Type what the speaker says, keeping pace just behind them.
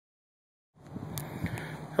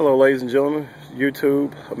Hello, ladies and gentlemen,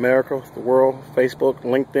 YouTube, America, the world, Facebook,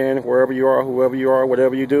 LinkedIn, wherever you are, whoever you are,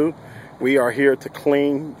 whatever you do. We are here to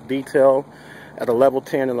clean, detail at a level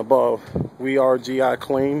 10 and above. We are GI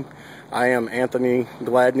Clean. I am Anthony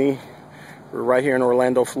Gladney. We're right here in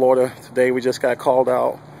Orlando, Florida. Today we just got called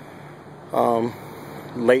out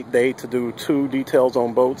late day to do 2 details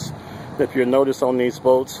on boats. If you notice on these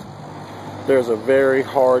boats, there's a very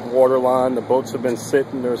hard water line. The boats have been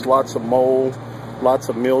sitting. There's lots of mold, lots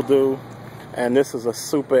of mildew, and this is a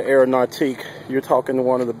Super Aeronautique. You're talking to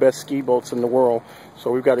one of the best ski boats in the world,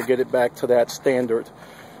 so we've got to get it back to that standard.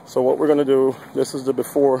 So what we're going to do, this is the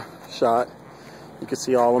before shot. You can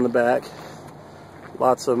see all in the back,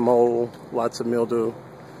 lots of mold, lots of mildew,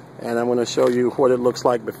 and I'm going to show you what it looks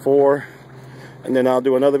like before, and then I'll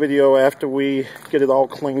do another video after we get it all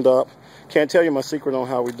cleaned up. Can't tell you my secret on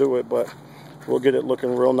how we do it, but we'll get it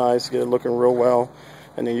looking real nice, get it looking real well,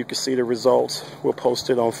 and then you can see the results. We'll post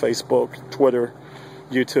it on Facebook, Twitter,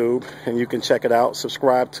 YouTube, and you can check it out.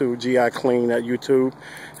 Subscribe to GI Clean at YouTube,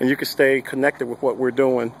 and you can stay connected with what we're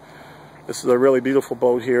doing. This is a really beautiful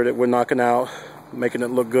boat here that we're knocking out, making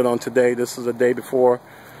it look good on today. This is the day before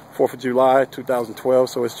 4th of July 2012,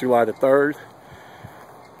 so it's July the 3rd.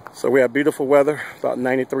 So we have beautiful weather, about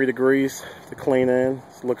 93 degrees to clean in.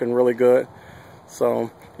 It's looking really good.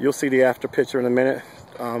 So you'll see the after picture in a minute.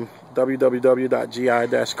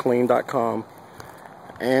 www.gi-clean.com,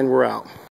 and we're out.